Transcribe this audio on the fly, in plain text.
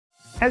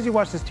As you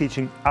watch this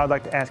teaching, I would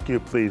like to ask you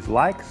to please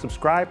like,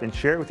 subscribe, and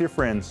share it with your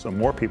friends so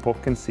more people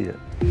can see it.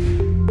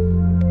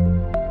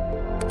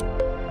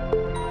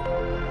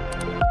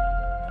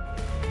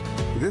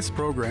 This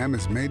program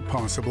is made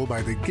possible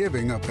by the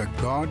giving of the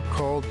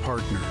God-called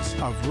partners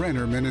of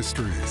Renner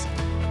Ministries.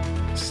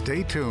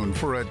 Stay tuned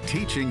for a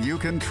teaching you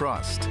can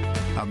trust,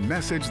 a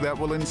message that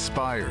will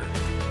inspire,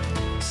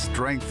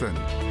 strengthen,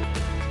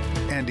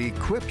 and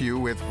equip you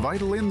with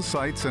vital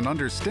insights and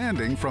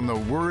understanding from the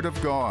Word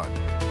of God.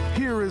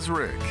 Here is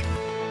Rick.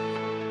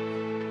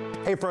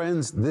 Hey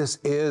friends, this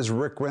is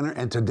Rick Renner,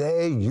 and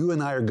today you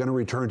and I are going to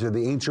return to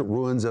the ancient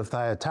ruins of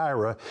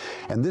Thyatira,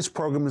 and this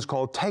program is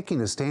called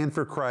Taking a Stand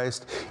for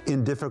Christ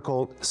in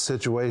Difficult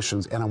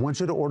Situations. And I want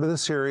you to order the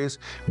series,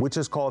 which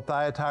is called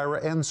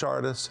Thyatira and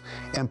Sardis,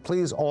 and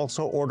please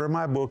also order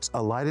my books,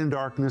 A Light in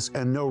Darkness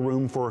and No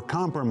Room for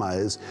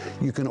Compromise.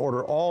 You can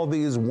order all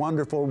these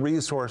wonderful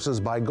resources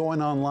by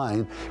going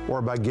online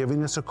or by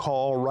giving us a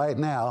call right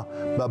now,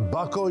 but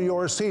buckle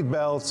your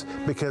seatbelts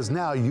because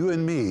now you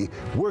and me,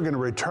 we're going to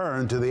return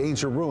to the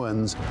ancient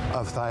ruins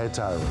of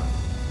Thyatira.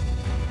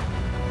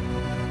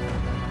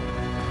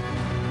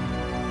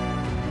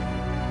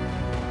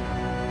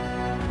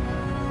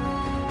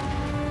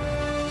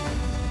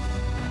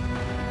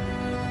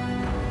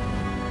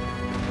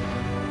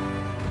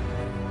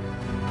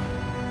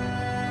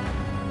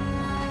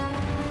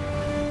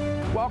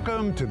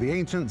 Welcome to the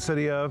ancient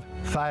city of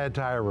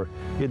Thyatira.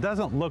 It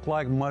doesn't look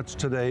like much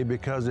today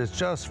because it's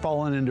just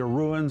fallen into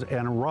ruins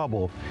and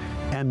rubble.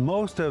 And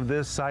most of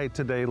this site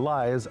today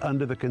lies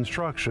under the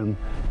construction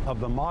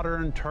of the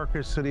modern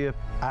Turkish city of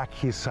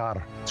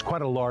Akhisar. It's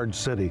quite a large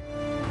city.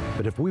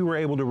 But if we were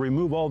able to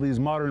remove all these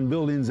modern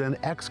buildings and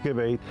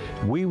excavate,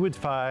 we would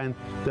find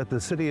that the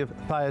city of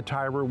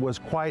Thyatira was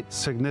quite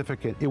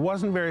significant. It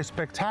wasn't very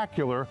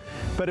spectacular,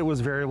 but it was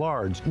very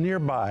large.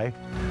 Nearby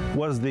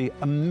was the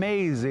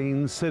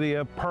amazing city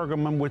of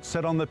Pergamum, which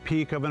sat on the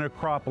peak of an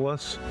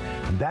acropolis.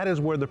 That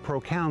is where the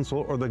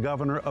proconsul, or the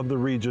governor of the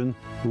region,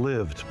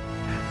 lived.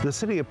 The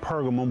city of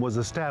Pergamum was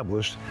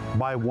established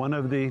by one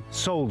of the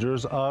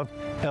soldiers of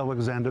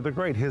Alexander the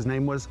Great. His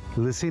name was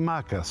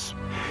Lysimachus.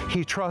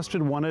 He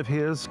trusted one of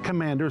his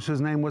commanders, whose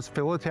name was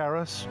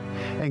Thyatira,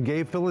 and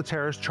gave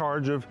Thyatira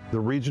charge of the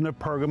region of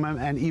Pergamum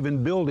and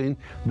even building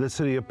the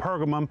city of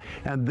Pergamum.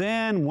 And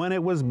then when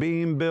it was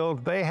being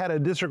built, they had a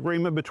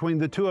disagreement between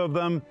the two of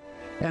them,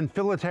 and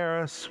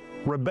Thyatira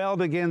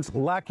rebelled against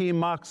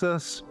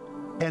Lysimachus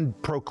and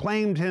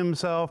proclaimed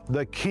himself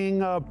the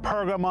king of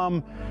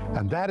Pergamum,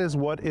 and that is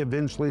what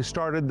eventually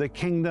started the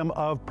kingdom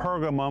of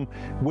Pergamum,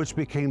 which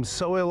became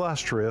so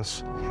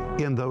illustrious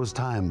in those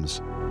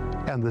times.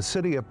 And the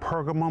city of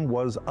Pergamum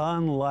was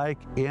unlike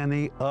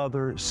any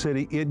other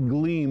city. It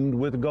gleamed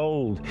with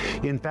gold.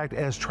 In fact,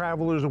 as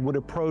travelers would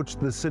approach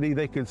the city,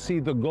 they could see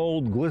the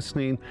gold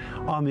glistening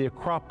on the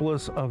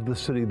acropolis of the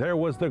city. There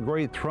was the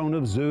great throne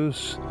of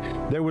Zeus.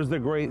 There was the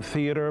great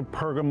theater of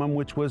Pergamum,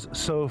 which was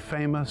so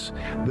famous.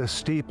 The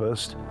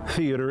steepest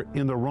theater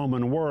in the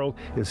Roman world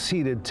is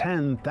seated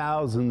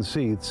 10,000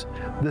 seats.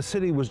 The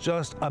city was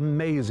just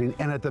amazing.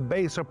 And at the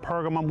base of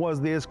Pergamum was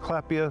the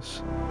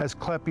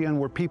Asclepion,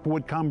 where people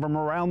would come from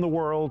around the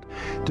world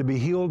to be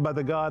healed by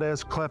the god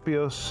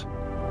Asclepius.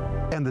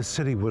 And the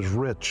city was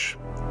rich.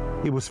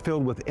 It was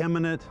filled with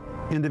eminent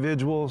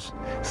individuals,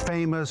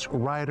 famous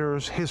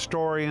writers,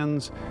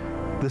 historians.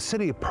 The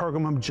city of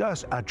Pergamum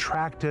just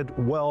attracted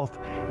wealth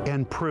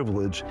and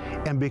privilege.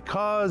 And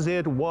because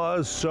it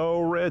was so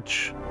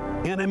rich,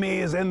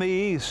 enemies in the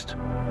east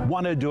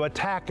wanted to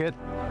attack it,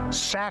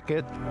 sack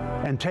it,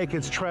 and take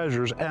its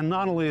treasures. And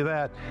not only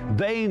that,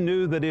 they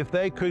knew that if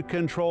they could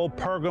control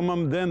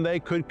Pergamum, then they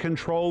could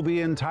control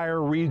the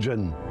entire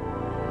region.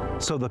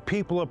 So the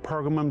people of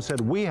Pergamum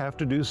said, we have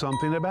to do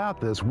something about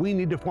this. We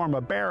need to form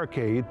a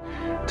barricade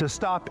to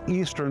stop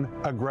eastern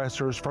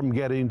aggressors from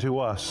getting to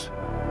us.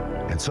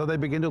 And so they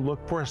began to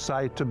look for a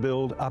site to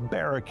build a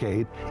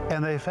barricade,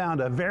 and they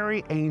found a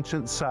very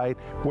ancient site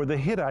where the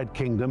Hittite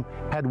kingdom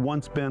had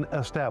once been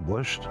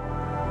established.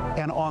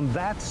 And on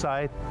that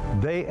site,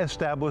 they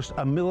established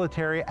a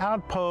military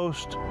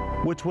outpost,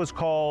 which was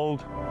called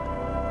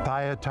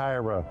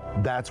Thyatira.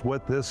 That's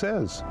what this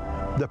is.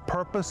 The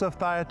purpose of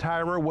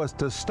Thyatira was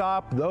to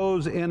stop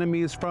those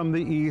enemies from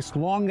the east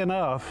long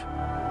enough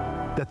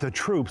that the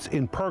troops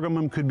in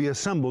Pergamum could be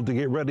assembled to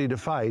get ready to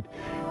fight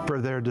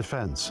for their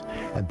defense.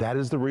 And that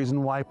is the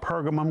reason why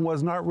Pergamum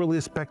was not really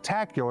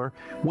spectacular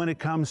when it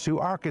comes to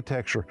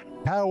architecture.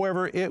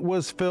 However, it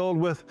was filled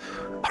with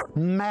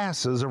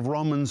masses of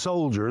Roman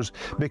soldiers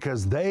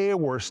because they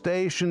were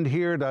stationed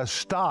here to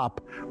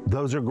stop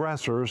those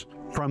aggressors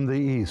from the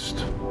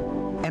east.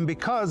 And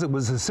because it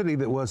was a city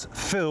that was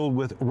filled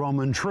with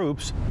Roman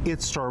troops,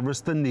 it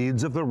serviced the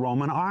needs of the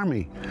Roman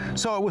army.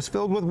 So it was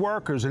filled with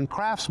workers and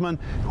craftsmen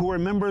who were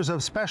members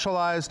of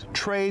specialized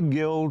trade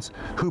guilds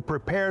who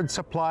prepared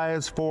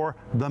supplies for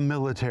the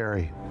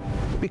military.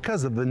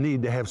 Because of the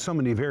need to have so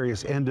many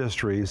various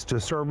industries to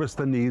service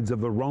the needs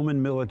of the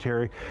Roman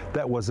military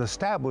that was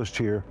established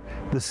here,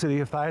 the city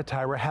of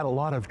Thyatira had a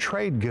lot of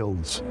trade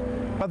guilds.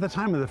 By the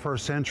time of the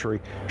first century,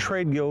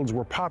 trade guilds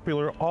were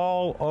popular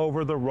all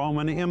over the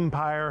Roman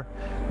Empire,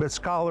 but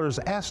scholars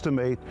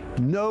estimate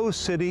no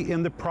city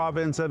in the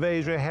province of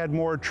Asia had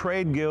more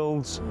trade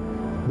guilds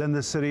than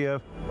the city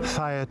of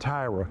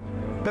Thyatira.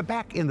 But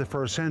back in the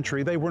first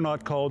century, they were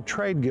not called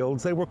trade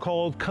guilds, they were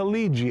called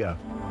collegia.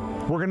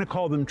 We're going to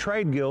call them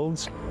trade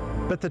guilds,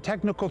 but the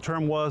technical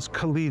term was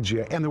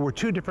collegia. And there were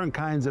two different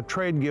kinds of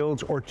trade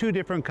guilds, or two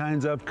different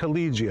kinds of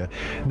collegia.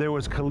 There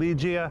was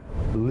collegia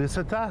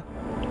licita,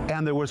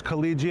 and there was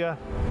collegia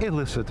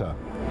illicita.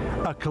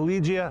 A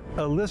collegia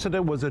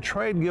illicita was a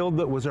trade guild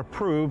that was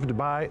approved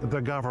by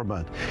the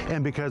government.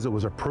 And because it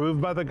was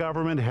approved by the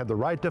government, it had the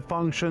right to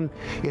function,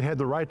 it had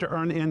the right to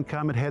earn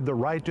income, it had the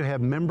right to have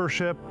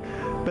membership.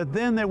 But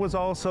then there was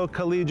also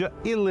collegia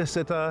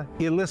illicita.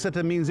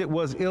 Illicita means it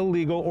was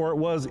illegal or it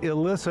was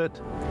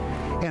illicit.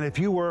 And if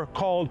you were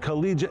called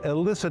collegia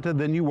illicita,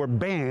 then you were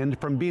banned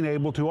from being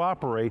able to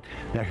operate.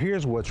 Now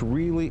here's what's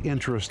really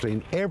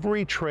interesting.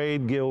 Every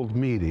trade guild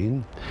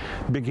meeting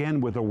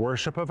began with the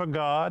worship of a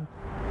god,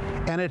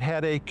 and it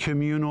had a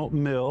communal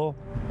meal,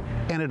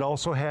 and it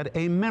also had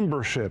a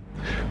membership.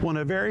 Well, in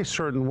a very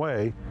certain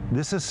way,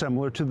 this is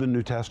similar to the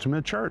New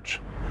Testament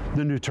church.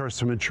 The New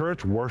Testament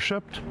church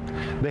worshiped,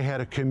 they had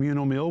a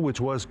communal meal,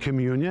 which was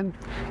communion,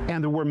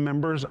 and there were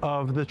members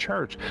of the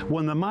church. Well,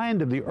 in the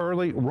mind of the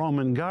early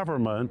Roman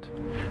government,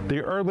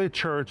 the early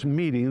church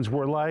meetings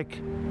were like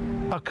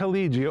a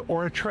collegia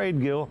or a trade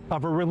guild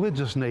of a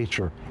religious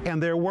nature,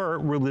 and there were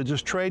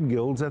religious trade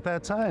guilds at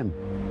that time.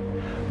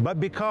 But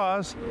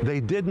because they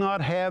did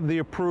not have the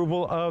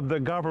approval of the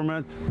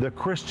government, the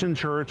Christian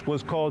church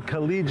was called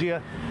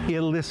collegia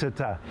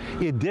illicita.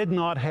 It did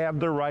not have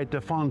the right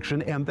to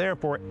function, and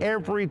therefore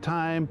every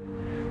time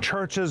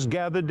churches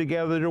gathered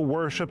together to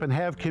worship and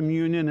have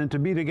communion and to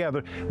be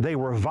together, they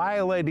were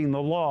violating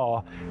the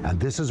law, and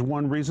this is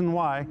one reason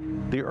why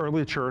the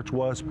early church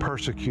was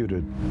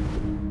persecuted.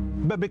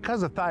 But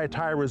because of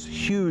Thyatira's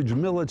huge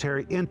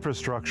military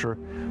infrastructure,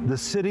 the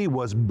city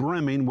was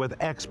brimming with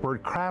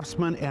expert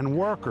craftsmen and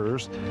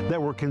workers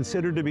that were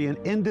considered to be an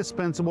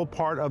indispensable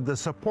part of the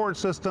support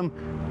system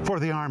for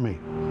the army.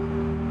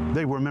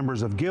 They were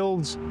members of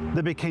guilds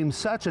that became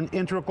such an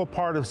integral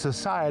part of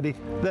society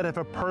that if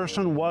a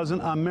person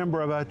wasn't a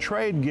member of a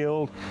trade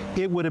guild,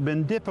 it would have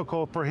been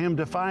difficult for him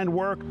to find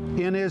work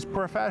in his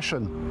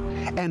profession.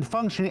 And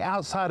functioning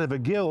outside of a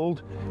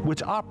guild,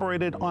 which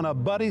operated on a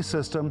buddy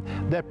system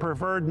that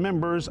preferred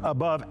members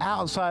above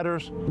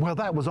outsiders, well,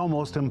 that was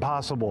almost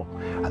impossible.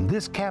 And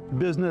this kept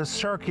business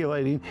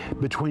circulating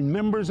between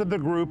members of the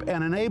group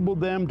and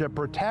enabled them to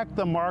protect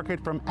the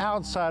market from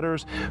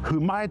outsiders who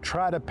might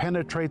try to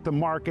penetrate the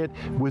market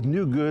with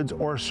new goods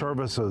or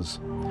services.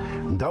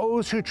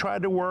 Those who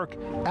tried to work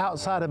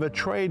outside of a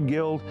trade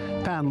guild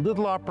found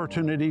little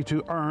opportunity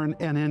to earn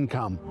an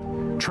income.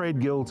 Trade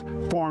guilds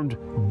formed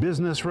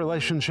business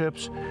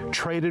relationships,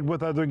 traded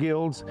with other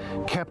guilds,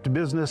 kept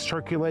business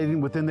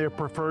circulating within their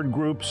preferred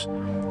groups,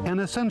 and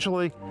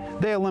essentially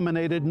they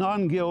eliminated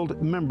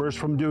non-guild members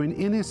from doing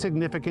any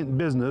significant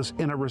business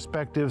in a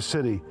respective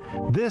city.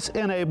 This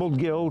enabled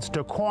guilds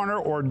to corner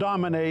or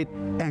dominate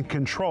and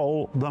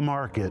control the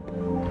market.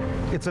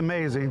 It's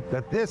amazing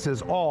that this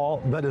is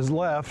all that is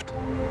left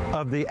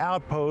of the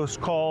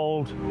outpost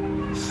called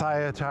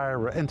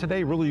Thyatira. And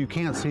today, really, you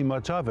can't see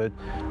much of it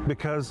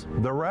because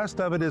the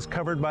rest of it is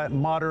covered by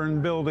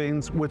modern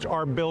buildings, which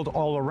are built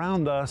all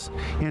around us.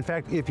 In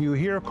fact, if you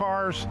hear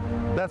cars,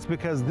 that's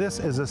because this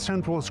is a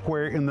central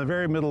square in the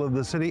very middle of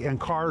the city, and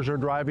cars are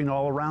driving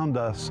all around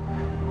us.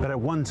 But at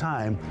one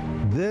time,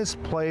 this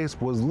place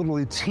was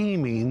literally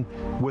teeming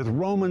with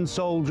Roman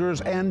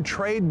soldiers and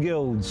trade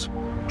guilds.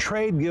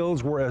 Trade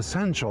guilds were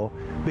essential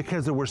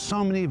because there were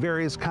so many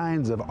various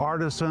kinds of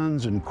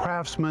artisans and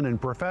craftsmen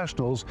and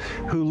professionals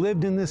who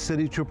lived in this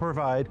city to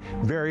provide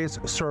various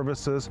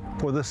services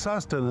for the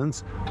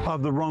sustenance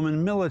of the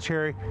Roman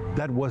military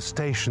that was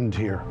stationed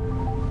here.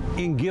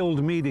 In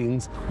guild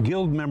meetings,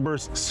 guild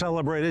members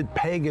celebrated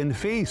pagan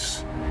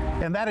feasts,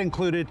 and that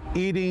included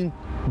eating,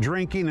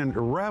 drinking, and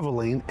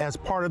reveling as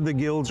part of the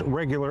guild's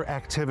regular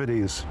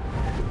activities.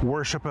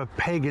 Worship of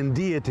pagan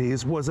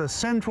deities was a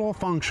central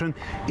function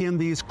in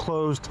these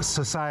closed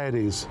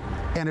societies,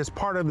 and as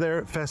part of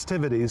their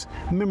festivities,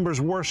 members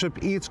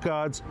worshiped each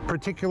god's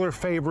particular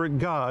favorite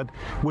god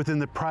within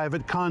the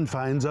private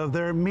confines of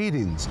their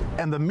meetings.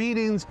 And the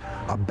meetings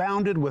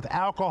abounded with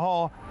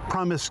alcohol,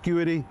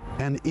 promiscuity,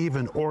 and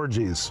even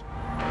orgies.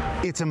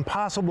 It's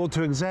impossible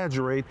to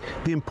exaggerate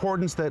the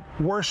importance that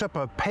worship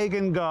of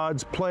pagan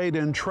gods played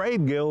in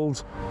trade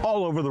guilds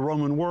all over the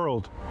Roman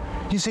world.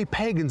 You see,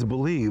 pagans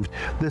believed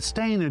that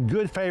staying in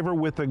good favor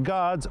with the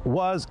gods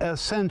was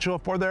essential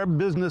for their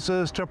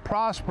businesses to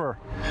prosper.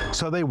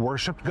 So they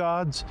worshiped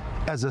gods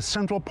as a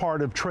central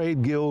part of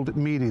trade guild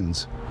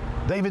meetings.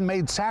 They even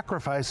made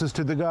sacrifices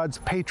to the god's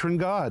patron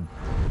god.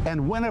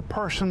 And when a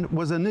person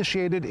was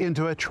initiated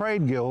into a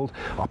trade guild,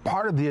 a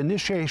part of the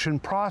initiation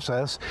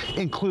process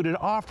included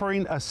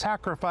offering a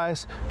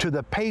sacrifice to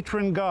the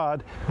patron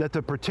god that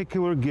the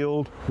particular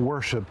guild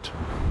worshipped.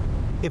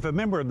 If a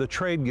member of the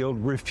trade guild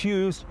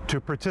refused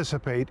to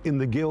participate in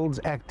the guild's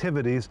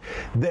activities,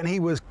 then he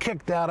was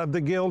kicked out of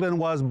the guild and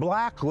was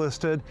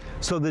blacklisted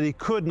so that he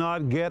could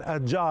not get a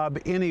job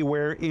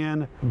anywhere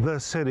in the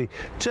city.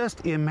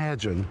 Just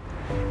imagine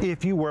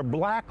if you were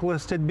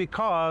blacklisted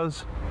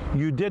because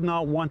you did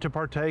not want to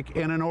partake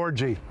in an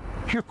orgy.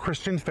 Your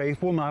Christian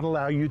faith will not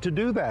allow you to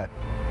do that.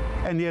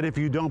 And yet if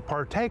you don't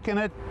partake in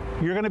it,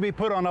 you're going to be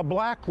put on a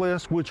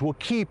blacklist, which will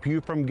keep you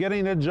from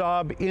getting a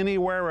job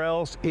anywhere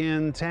else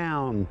in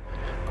town.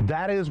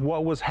 That is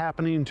what was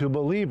happening to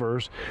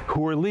believers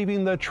who were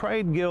leaving the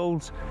trade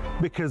guilds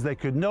because they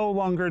could no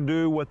longer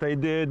do what they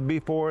did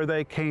before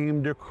they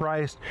came to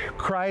Christ.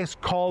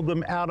 Christ called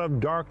them out of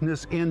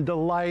darkness into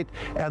light,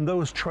 and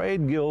those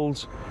trade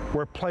guilds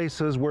were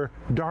places where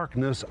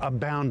darkness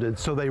abounded.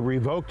 So they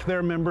revoked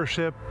their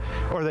membership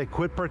or they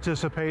quit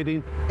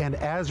participating, and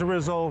as a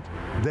result,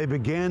 they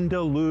began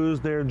to lose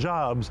their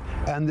jobs,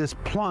 and this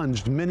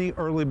plunged many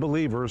early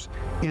believers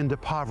into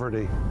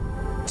poverty.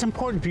 It's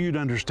important for you to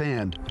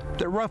understand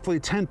that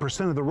roughly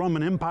 10% of the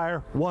Roman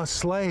Empire was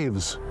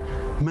slaves.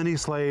 Many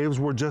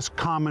slaves were just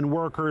common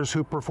workers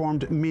who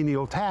performed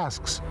menial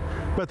tasks,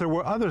 but there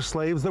were other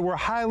slaves that were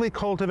highly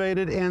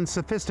cultivated and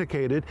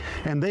sophisticated,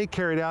 and they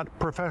carried out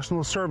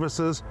professional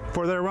services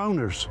for their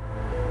owners.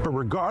 But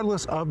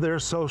regardless of their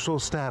social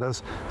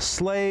status,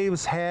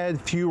 slaves had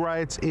few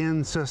rights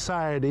in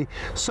society,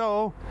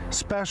 so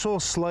special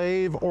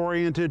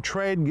slave-oriented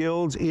trade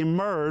guilds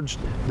emerged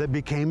that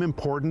became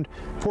important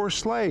for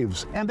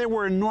slaves. And there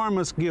were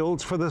enormous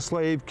guilds for the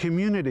slave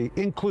community,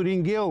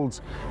 including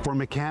guilds for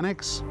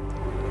mechanics,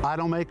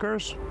 idol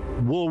makers,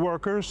 wool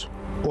workers,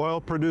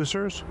 oil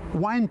producers,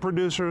 wine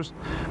producers,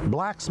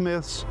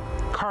 blacksmiths,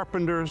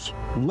 carpenters,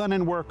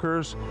 linen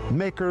workers,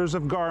 makers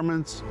of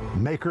garments,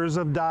 makers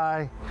of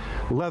dye,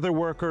 leather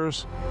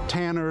workers,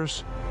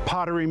 tanners,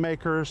 pottery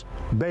makers,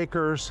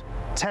 bakers,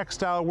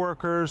 textile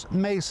workers,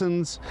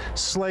 masons,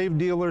 slave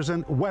dealers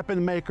and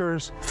weapon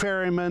makers,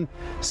 ferrymen,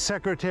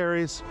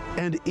 secretaries,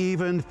 and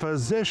even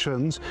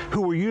physicians who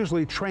were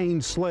usually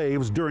trained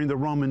slaves during the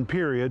Roman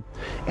period.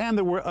 And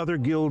there were other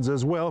guilds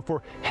as well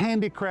for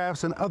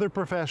handicrafts and other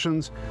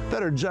professions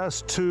that are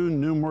just too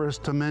numerous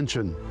to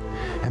mention.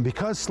 And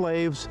because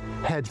slaves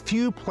had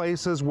few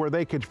places where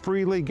they could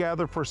freely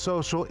gather for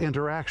social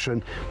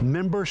interaction,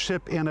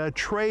 membership in a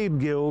trade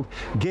guild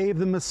gave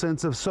them a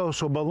sense of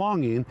social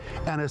belonging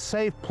and a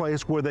safe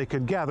place where they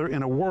could gather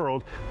in a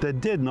world that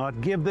did not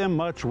give them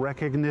much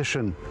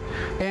recognition.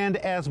 And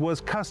as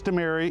was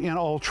customary in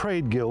all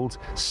trade guilds,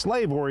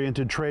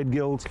 slave-oriented trade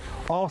guilds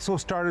also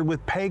started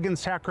with pagan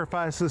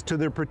sacrifices to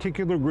their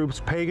particular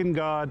group's pagan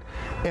god,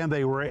 and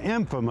they were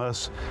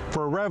infamous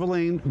for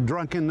reveling,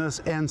 drunkenness,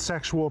 and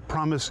sexual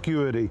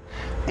promiscuity.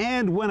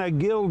 And when a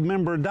guild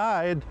member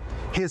died,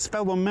 his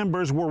fellow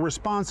members were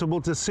responsible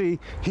to see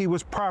he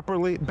was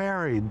properly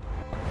buried.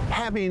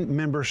 Having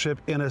membership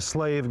in a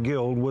slave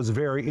guild was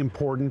very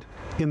important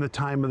in the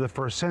time of the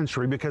first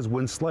century, because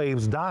when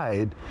slaves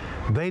died,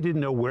 they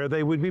didn't know where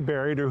they would be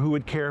buried or who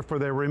would care for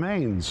their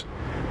remains.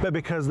 But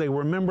because they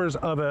were members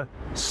of a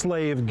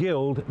slave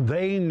guild,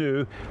 they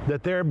knew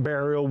that their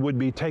burial would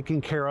be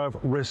taken care of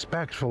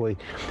respectfully.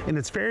 And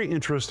it's very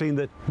interesting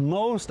that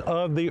most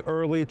of the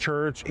early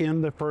church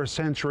in the first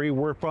century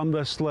were from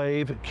the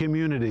slave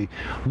community.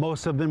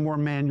 Most of them were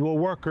manual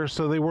workers,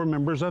 so they were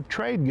members of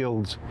trade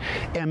guilds.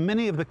 And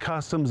many of the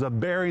customs of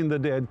burying the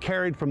dead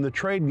carried from the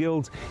trade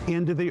guilds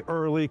into the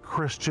early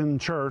Christian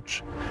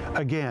church.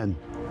 Again,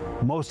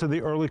 most of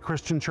the early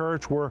Christian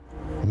church were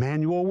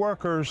manual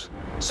workers,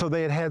 so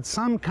they had had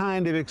some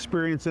kind of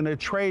experience in a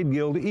trade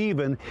guild,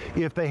 even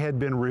if they had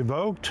been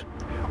revoked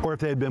or if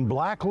they had been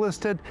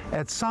blacklisted.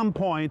 At some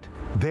point,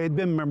 they had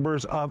been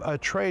members of a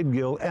trade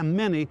guild, and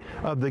many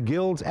of the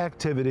guild's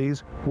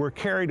activities were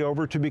carried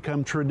over to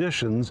become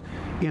traditions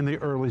in the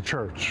early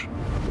church.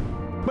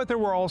 But there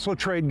were also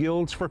trade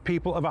guilds for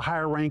people of a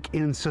higher rank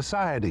in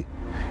society.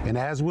 And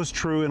as was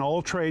true in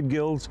all trade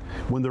guilds,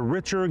 when the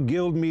richer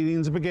guild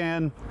meetings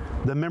began,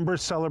 the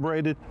members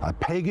celebrated a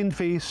pagan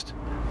feast,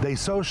 they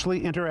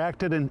socially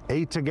interacted and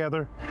ate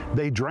together,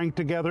 they drank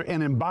together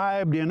and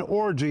imbibed in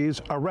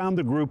orgies around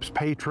the group's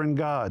patron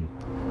god.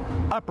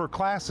 Upper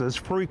classes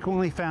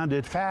frequently found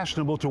it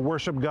fashionable to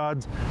worship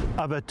gods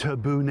of a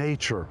taboo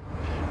nature,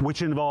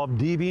 which involved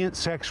deviant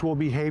sexual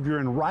behavior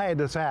and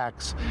riotous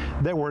acts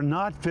that were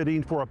not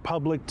fitting for a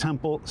public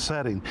temple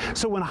setting.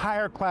 So when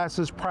higher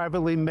classes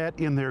privately met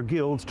in their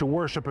guilds to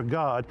worship a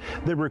god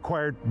that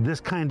required this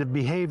kind of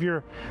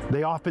behavior,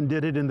 they often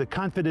did it in the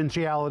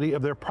confidentiality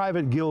of their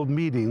private guild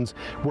meetings,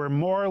 where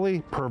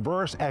morally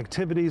perverse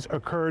activities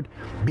occurred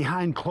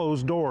behind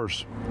closed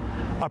doors.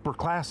 Upper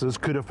classes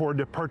could afford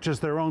to purchase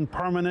their own own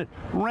permanent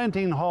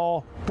renting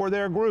hall for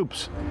their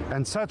groups.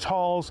 And such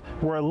halls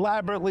were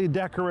elaborately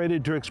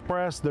decorated to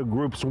express the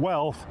group's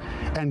wealth,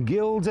 and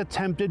guilds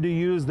attempted to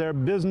use their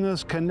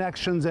business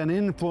connections and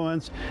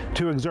influence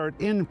to exert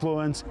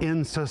influence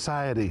in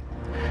society.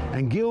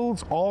 And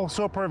guilds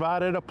also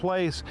provided a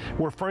place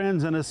where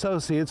friends and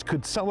associates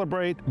could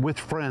celebrate with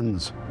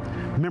friends.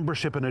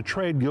 Membership in a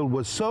trade guild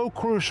was so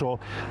crucial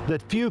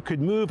that few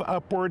could move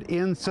upward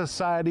in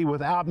society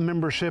without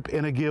membership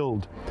in a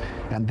guild.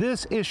 And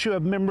this issue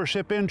of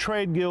membership in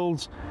trade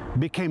guilds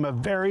became a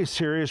very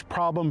serious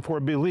problem for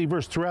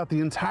believers throughout the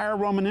entire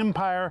Roman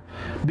Empire,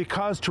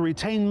 because to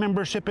retain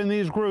membership in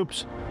these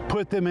groups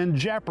put them in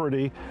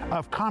jeopardy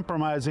of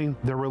compromising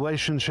their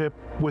relationship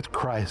with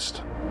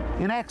Christ.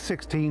 In Acts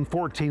 16,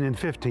 14, and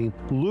 15,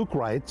 Luke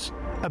writes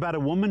about a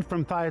woman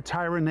from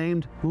Thyatira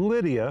named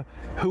Lydia,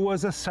 who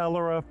was a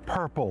seller of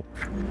purple.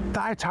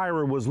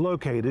 Thyatira was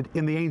located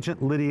in the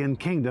ancient Lydian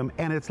kingdom,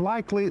 and it's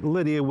likely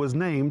Lydia was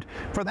named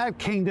for that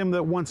kingdom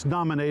that once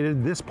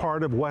dominated this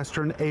part of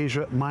Western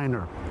Asia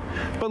Minor.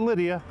 But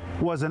Lydia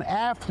was an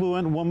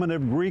affluent woman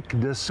of Greek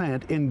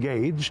descent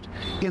engaged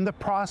in the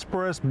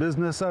prosperous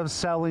business of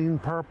selling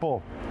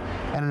purple.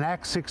 And in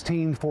Acts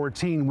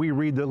 16:14, we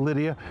read that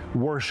Lydia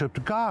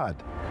worshiped God.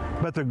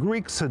 But the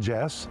Greek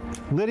suggests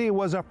Lydia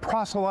was a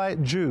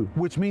proselyte Jew,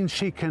 which means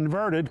she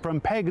converted from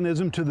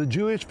paganism to the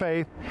Jewish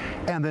faith,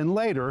 and then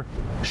later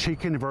she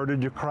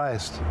converted to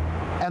Christ.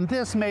 And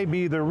this may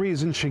be the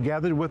reason she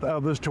gathered with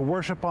others to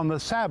worship on the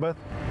Sabbath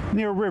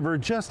near a river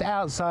just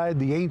outside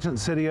the ancient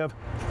city of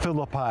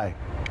Philippi.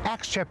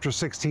 Acts chapter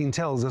 16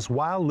 tells us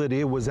while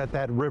Lydia was at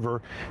that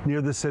river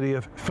near the city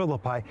of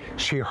Philippi,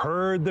 she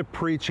heard the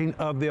preaching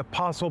of the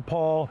Apostle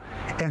Paul,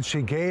 and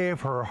she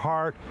gave her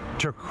heart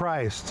to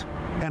Christ.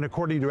 And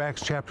according to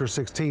Acts chapter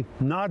 16,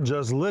 not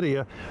just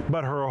Lydia,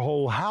 but her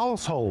whole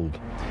household.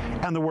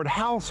 And the word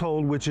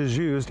household, which is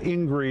used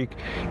in Greek,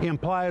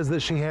 implies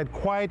that she had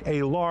quite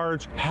a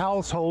large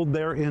household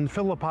there in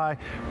Philippi,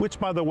 which,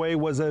 by the way,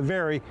 was a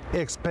very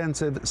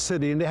expensive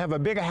city. And to have a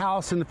big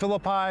house in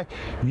Philippi,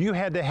 you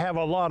had to have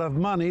a lot of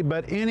money,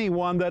 but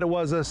anyone that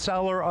was a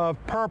seller of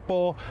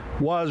purple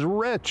was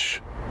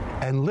rich.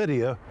 And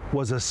Lydia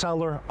was a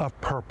seller of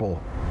purple.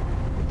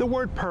 The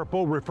word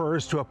purple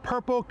refers to a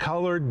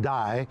purple-colored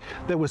dye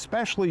that was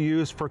specially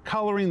used for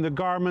coloring the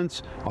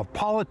garments of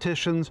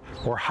politicians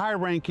or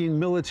high-ranking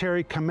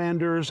military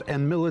commanders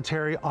and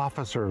military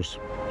officers.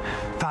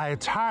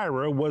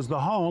 Thyatira was the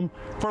home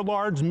for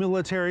large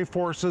military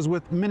forces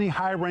with many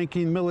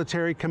high-ranking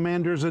military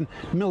commanders and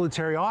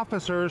military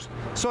officers,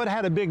 so it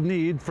had a big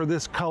need for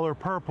this color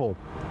purple.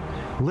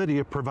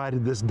 Lydia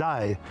provided this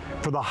dye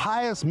for the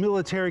highest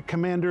military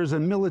commanders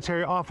and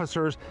military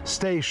officers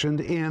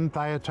stationed in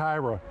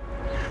Thyatira.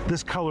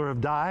 This color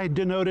of dye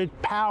denoted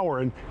power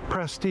and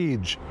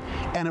prestige,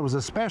 and it was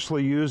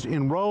especially used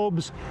in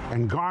robes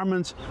and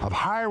garments of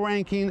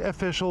high-ranking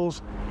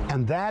officials,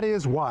 and that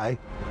is why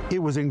it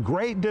was in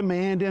great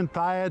demand in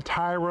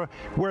Thyatira,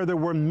 where there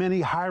were many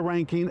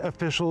high-ranking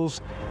officials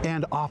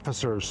and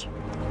officers.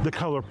 The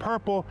color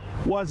purple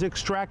was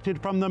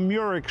extracted from the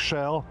murex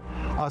shell,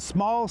 a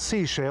small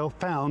seashell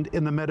found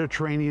in the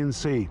Mediterranean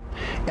Sea.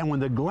 And when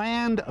the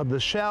gland of the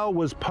shell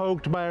was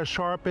poked by a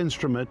sharp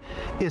instrument,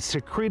 it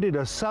secreted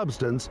a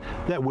substance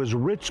that was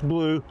rich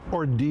blue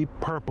or deep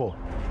purple.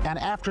 And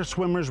after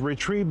swimmers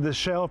retrieved the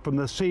shell from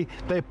the sea,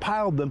 they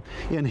piled them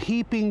in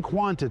heaping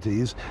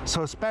quantities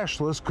so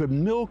specialists could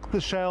milk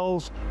the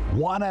shells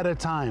one at a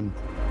time.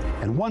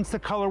 And once the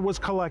color was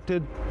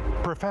collected,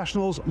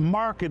 professionals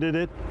marketed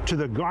it to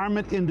the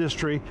garment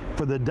industry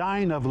for the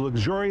dyeing of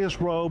luxurious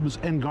robes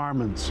and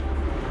garments.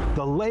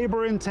 The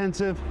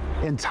labor-intensive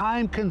and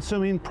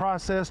time-consuming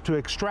process to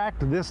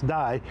extract this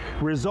dye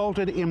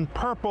resulted in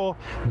purple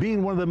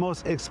being one of the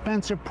most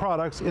expensive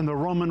products in the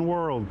Roman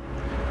world.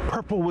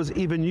 Purple was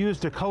even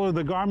used to color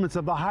the garments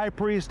of the high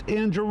priest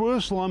in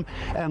Jerusalem,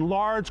 and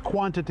large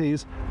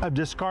quantities of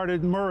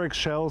discarded murex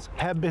shells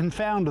have been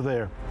found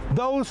there.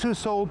 Those who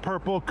sold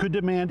purple could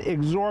demand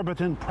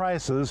exorbitant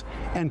prices,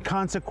 and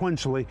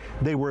consequently,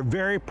 they were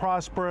very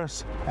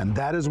prosperous, and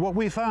that is what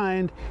we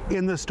find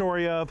in the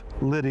story of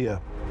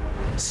Lydia.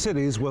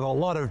 Cities with a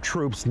lot of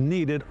troops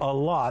needed a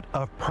lot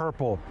of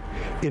purple.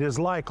 It is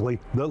likely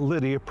that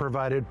Lydia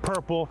provided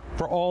purple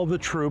for all the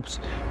troops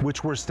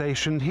which were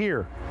stationed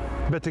here.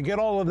 But to get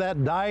all of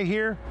that dye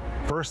here,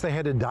 first they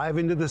had to dive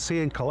into the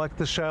sea and collect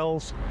the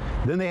shells.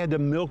 Then they had to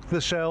milk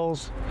the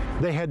shells.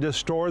 They had to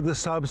store the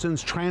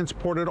substance,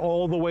 transport it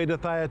all the way to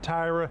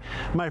Thyatira.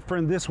 My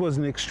friend, this was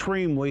an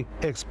extremely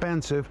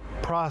expensive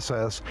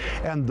process.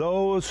 And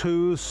those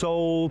who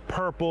sold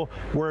purple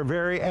were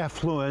very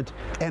affluent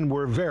and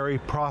were very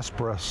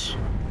prosperous.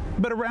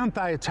 But around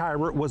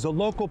Thyatira was a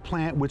local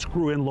plant which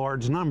grew in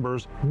large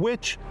numbers,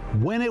 which,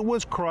 when it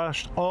was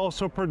crushed,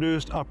 also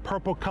produced a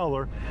purple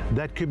color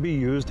that could be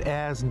used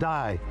as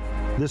dye.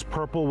 This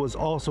purple was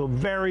also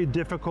very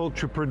difficult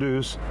to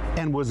produce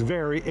and was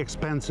very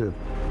expensive.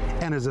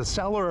 And as a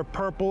seller of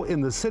purple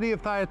in the city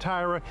of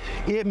Thyatira,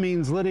 it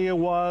means Lydia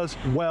was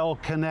well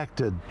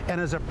connected.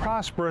 And as a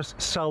prosperous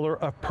seller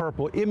of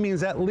purple, it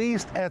means at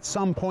least at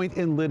some point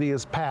in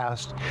Lydia's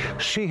past,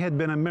 she had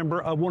been a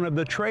member of one of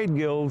the trade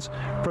guilds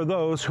for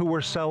those who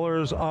were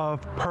sellers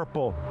of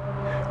purple.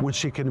 When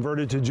she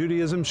converted to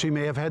Judaism, she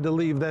may have had to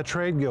leave that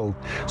trade guild.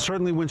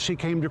 Certainly when she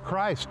came to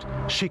Christ,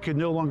 she could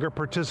no longer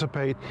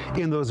participate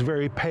in those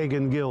very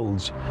pagan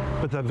guilds.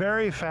 But the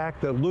very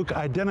fact that Luke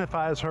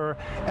identifies her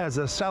as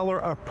a seller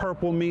of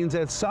purple means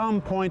at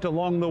some point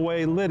along the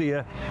way,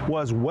 Lydia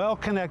was well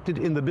connected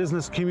in the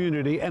business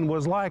community and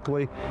was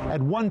likely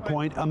at one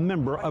point a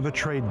member of a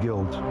trade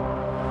guild.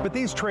 But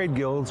these trade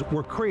guilds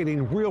were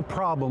creating real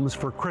problems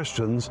for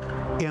Christians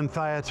in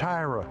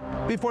Thyatira.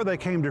 Before they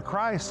came to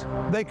Christ,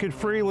 they could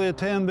freely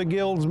attend the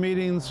guild's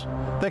meetings.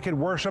 They could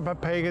worship a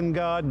pagan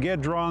god,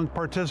 get drunk,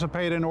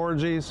 participate in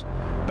orgies.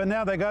 But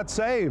now they got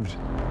saved.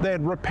 They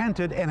had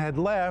repented and had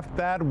left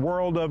that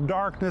world of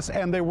darkness,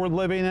 and they were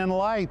living in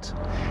light.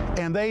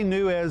 And they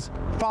knew as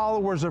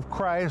followers of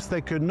Christ,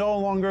 they could no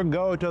longer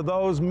go to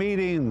those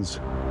meetings.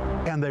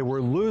 And they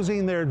were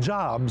losing their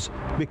jobs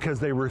because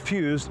they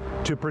refused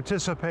to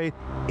participate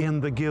in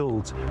the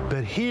guilds.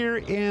 But here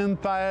in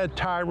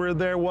Thyatira,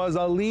 there was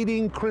a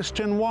leading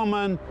Christian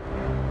woman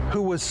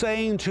who was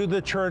saying to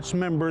the church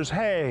members,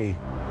 hey,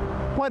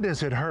 what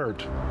does it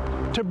hurt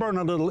to burn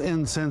a little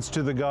incense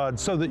to the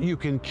gods so that you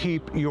can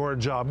keep your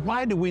job?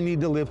 Why do we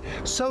need to live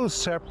so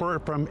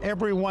separate from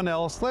everyone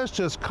else? Let's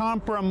just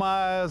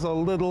compromise a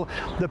little.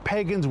 The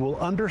pagans will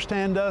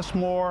understand us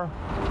more.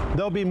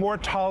 They'll be more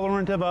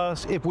tolerant of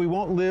us if we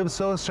won't live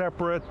so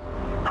separate.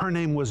 Her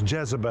name was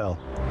Jezebel.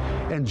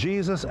 And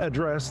Jesus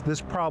addressed this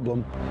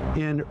problem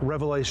in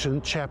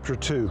Revelation chapter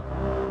 2.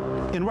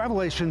 In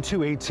Revelation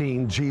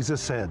 2:18,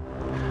 Jesus said,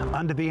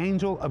 unto the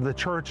angel of the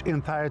church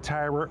in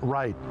Thyatira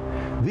write,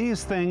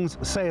 these things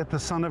saith the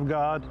Son of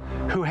God,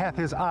 who hath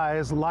his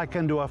eyes like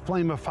unto a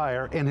flame of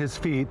fire, and his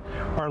feet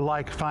are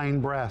like fine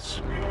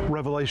brass.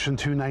 Revelation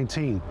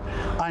 2:19.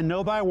 I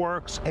know thy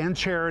works, and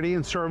charity,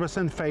 and service,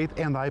 and faith,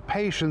 and thy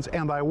patience,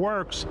 and thy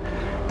works,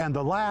 and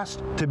the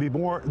last to be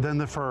more than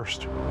the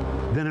first.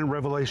 Then in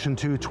Revelation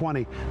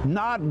 2:20,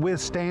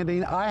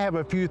 notwithstanding, I have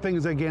a few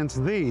things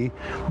against thee,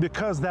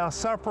 because thou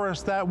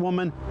sufferest that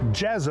woman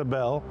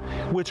Jezebel,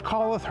 which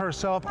calleth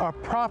herself a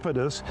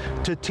prophetess,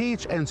 to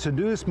teach and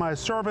seduce my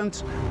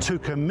servants to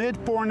commit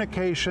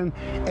fornication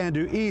and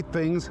to eat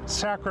things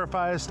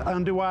sacrificed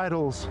unto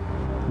idols.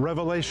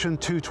 Revelation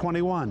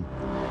 2:21.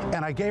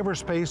 And I gave her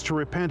space to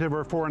repent of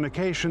her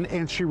fornication,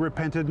 and she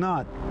repented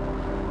not.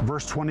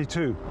 Verse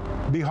 22.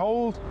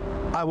 Behold,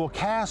 I will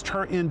cast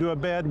her into a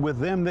bed with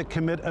them that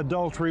commit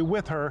adultery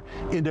with her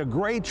into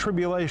great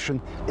tribulation,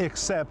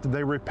 except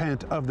they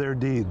repent of their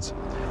deeds.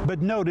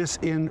 But notice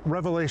in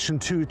Revelation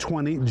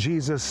 2:20,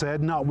 Jesus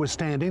said,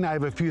 notwithstanding, I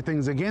have a few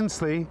things against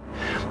thee,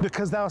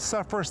 because thou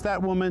sufferest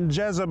that woman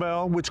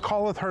Jezebel, which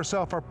calleth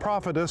herself a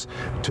prophetess,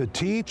 to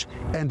teach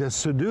and to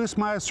seduce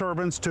my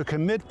servants to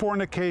commit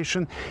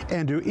fornication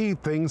and to eat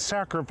things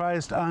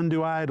sacrificed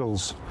unto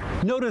idols.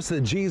 Notice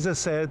that Jesus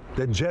said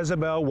that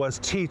Jezebel was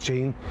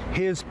teaching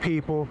his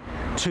people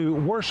to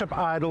worship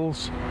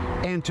idols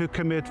and to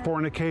commit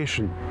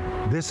fornication.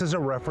 This is a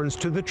reference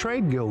to the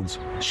trade guilds.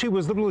 She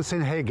was literally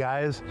saying, hey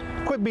guys,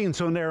 quit being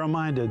so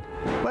narrow-minded.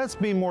 Let's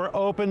be more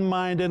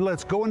open-minded.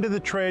 Let's go into the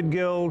trade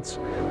guilds.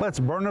 Let's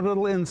burn a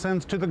little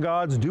incense to the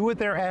gods. Do what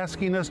they're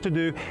asking us to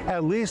do.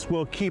 At least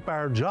we'll keep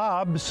our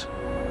jobs.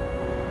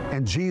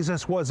 And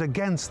Jesus was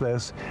against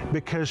this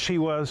because she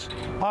was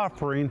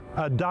offering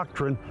a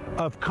doctrine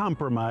of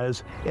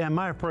compromise. And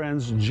my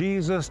friends,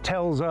 Jesus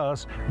tells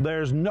us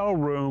there's no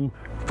room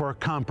for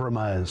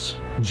compromise.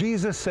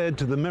 Jesus said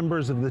to the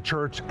members of the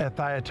church at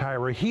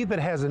Thyatira, he that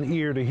has an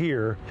ear to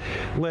hear,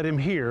 let him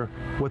hear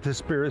what the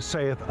Spirit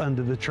saith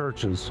unto the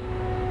churches.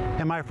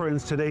 And my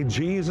friends, today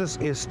Jesus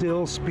is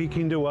still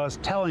speaking to us,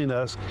 telling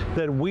us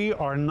that we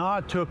are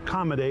not to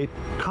accommodate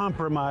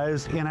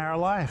compromise in our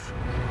life.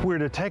 We're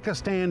to take a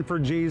stand for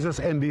Jesus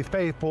and be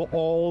faithful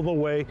all the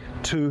way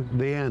to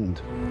the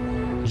end.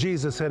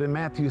 Jesus said in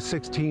Matthew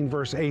 16,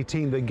 verse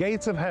 18, the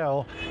gates of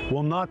hell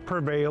will not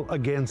prevail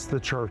against the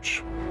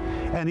church.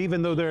 And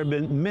even though there have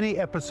been many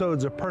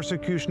episodes of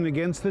persecution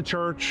against the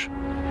church,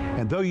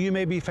 and though you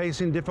may be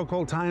facing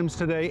difficult times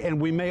today, and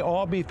we may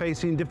all be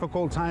facing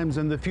difficult times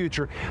in the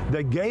future,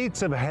 the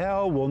gates of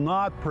hell will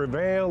not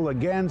prevail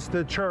against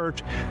the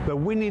church. But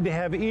we need to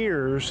have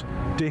ears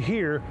to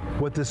hear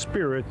what the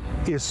Spirit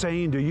is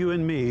saying to you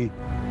and me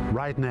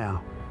right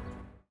now.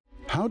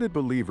 How did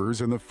believers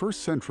in the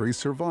first century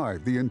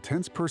survive the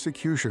intense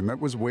persecution that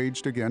was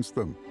waged against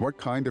them? What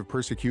kind of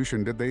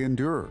persecution did they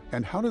endure?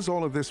 And how does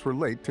all of this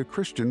relate to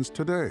Christians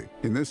today?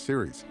 In this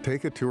series,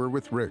 take a tour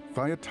with Rick,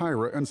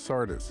 Thyatira and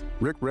Sardis.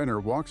 Rick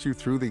Renner walks you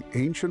through the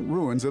ancient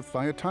ruins of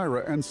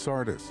Thyatira and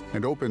Sardis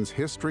and opens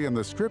history and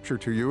the scripture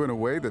to you in a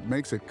way that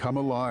makes it come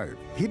alive.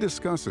 He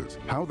discusses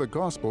how the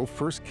gospel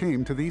first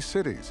came to these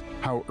cities,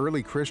 how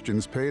early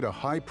Christians paid a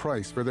high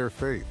price for their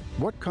faith,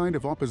 what kind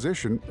of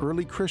opposition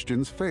early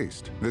Christians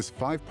faced. This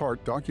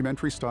 5-part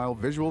documentary-style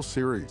visual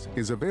series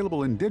is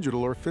available in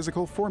digital or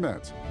physical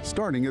formats,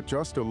 starting at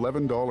just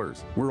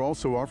 $11. We're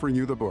also offering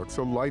you the books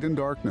A Light in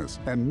Darkness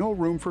and No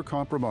Room for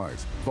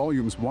Compromise,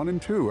 volumes 1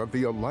 and 2 of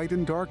the A Light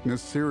in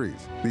Darkness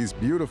series. These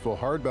beautiful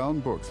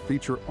hardbound books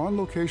feature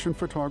on-location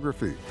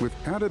photography with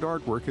added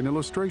artwork and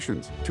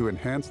illustrations to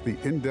enhance the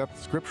in-depth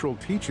scriptural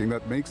teaching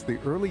that makes the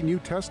early New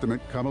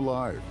Testament come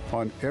alive.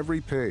 On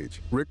every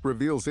page, Rick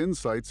reveals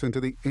insights into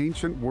the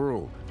ancient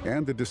world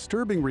and the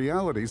disturbing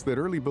realities that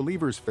early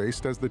believers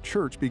faced as the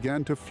church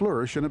began to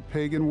flourish in a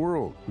pagan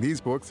world. These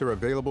books are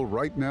available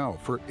right now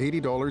for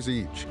 $80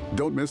 each.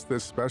 Don't miss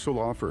this special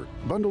offer.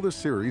 Bundle the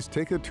series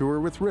Take a Tour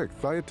with Rick,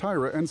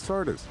 Thyatira and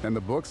Sardis, and the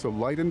books A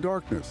Light in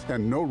Darkness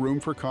and No Room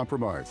for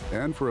Compromise.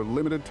 And for a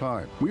limited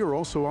time, we are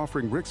also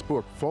offering Rick's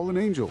book Fallen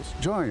Angels,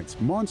 Giants,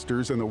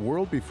 Monsters, and the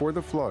World Before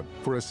the Flood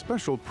for a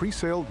special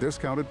pre-sale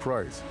discounted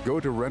price. Go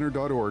to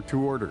Renner.org to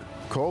order.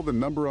 Call the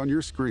number on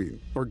your screen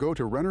or go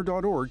to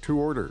Renner.org to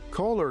order.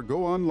 Call or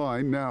go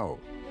online now.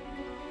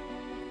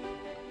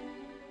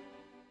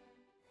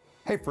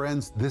 Hey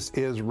friends, this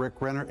is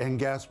Rick Renner, and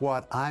guess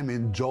what? I'm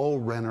in Joel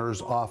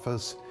Renner's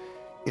office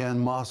in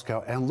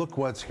Moscow, and look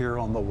what's here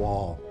on the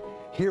wall.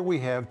 Here we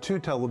have 2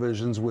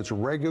 televisions which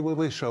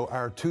regularly show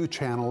our 2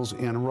 channels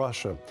in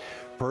Russia.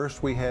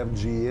 First we have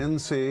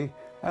GNC,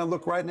 and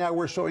look, right now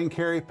we're showing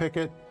Carrie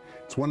Pickett.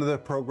 It's one of the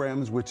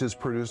programs which is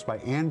produced by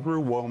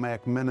Andrew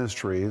Womack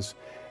Ministries,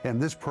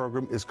 and this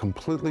program is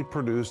completely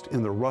produced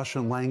in the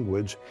Russian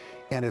language,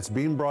 and it's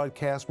being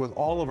broadcast with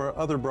all of our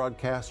other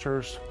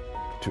broadcasters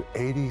to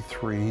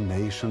 83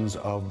 nations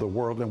of the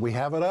world, and we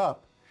have it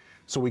up.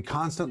 So we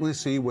constantly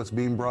see what's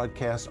being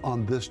broadcast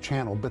on this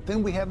channel. But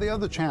then we have the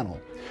other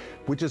channel,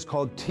 which is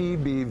called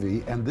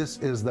TBV, and this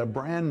is the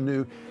brand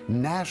new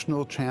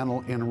national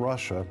channel in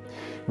Russia,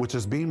 which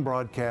is being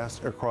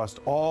broadcast across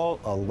all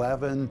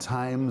 11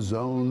 time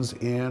zones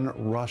in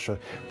Russia.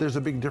 There's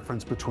a big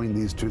difference between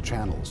these 2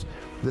 channels.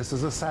 This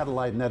is a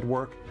satellite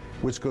network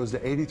which goes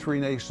to 83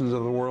 nations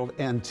of the world,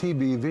 and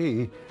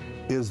TBV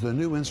is the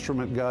new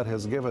instrument God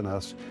has given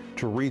us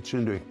to reach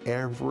into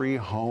every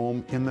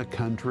home in the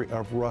country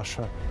of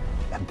Russia.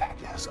 And that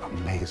is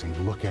amazing.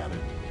 Look at it.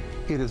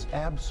 It is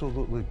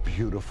absolutely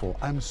beautiful.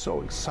 I'm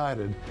so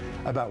excited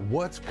about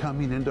what's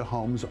coming into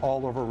homes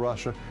all over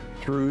Russia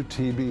through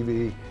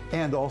TBV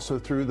and also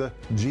through the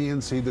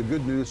GNC, the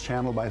Good News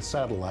channel by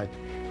satellite.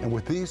 And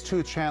with these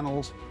 2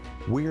 channels,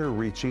 we are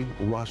reaching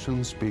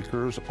Russian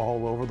speakers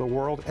all over the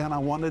world, and I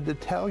wanted to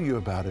tell you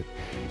about it.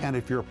 And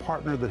if you're a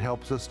partner that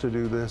helps us to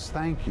do this,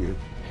 thank you.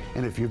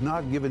 And if you've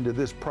not given to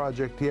this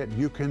project yet,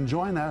 you can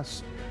join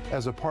us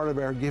as a part of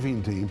our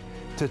giving team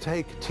to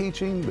take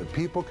teaching that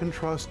people can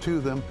trust to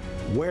them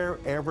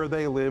wherever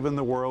they live in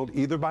the world,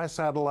 either by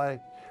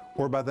satellite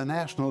or by the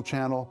national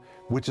channel,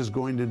 which is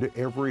going into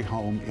every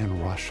home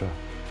in Russia.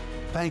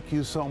 Thank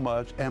you so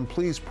much, and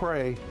please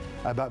pray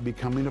about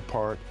becoming a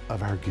part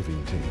of our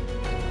giving team.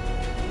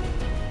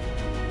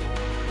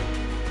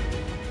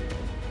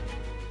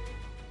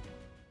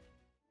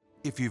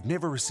 If you've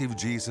never received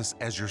Jesus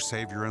as your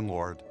Savior and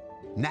Lord,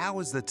 now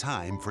is the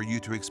time for you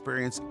to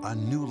experience a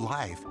new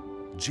life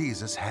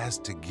Jesus has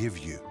to give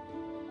you.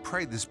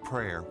 Pray this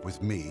prayer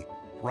with me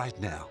right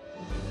now.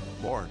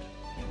 Lord,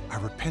 I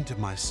repent of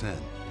my sin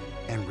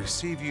and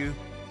receive you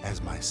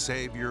as my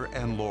Savior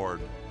and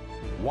Lord.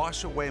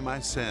 Wash away my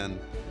sin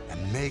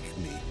and make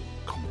me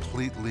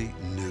completely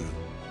new.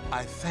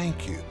 I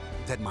thank you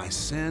that my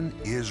sin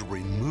is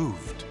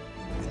removed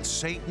and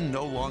Satan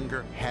no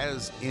longer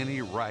has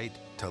any right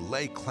to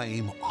lay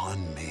claim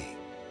on me.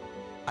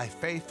 I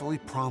faithfully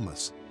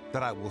promise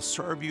that I will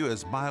serve you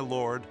as my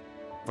Lord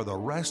for the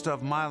rest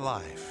of my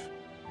life.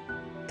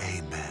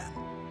 Amen.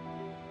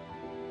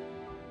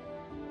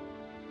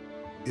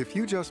 If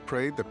you just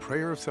prayed the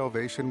prayer of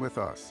salvation with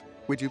us,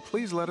 would you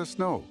please let us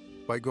know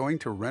by going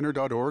to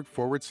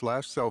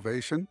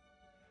renner.org/salvation?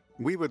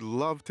 We would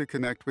love to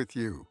connect with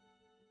you.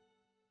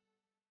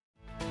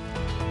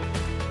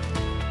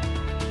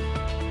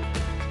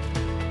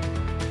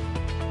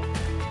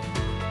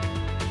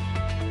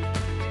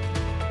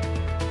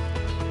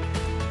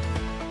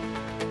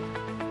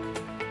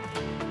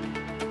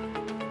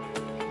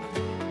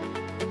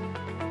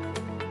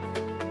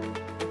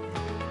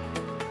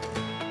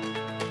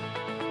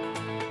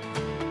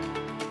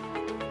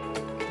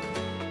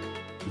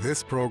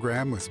 This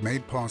program was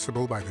made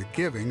possible by the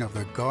giving of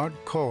the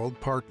God-called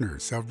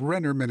partners of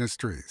Renner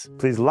Ministries.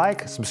 Please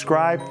like,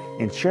 subscribe,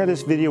 and share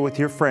this video with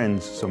your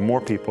friends so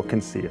more people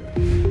can see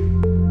it.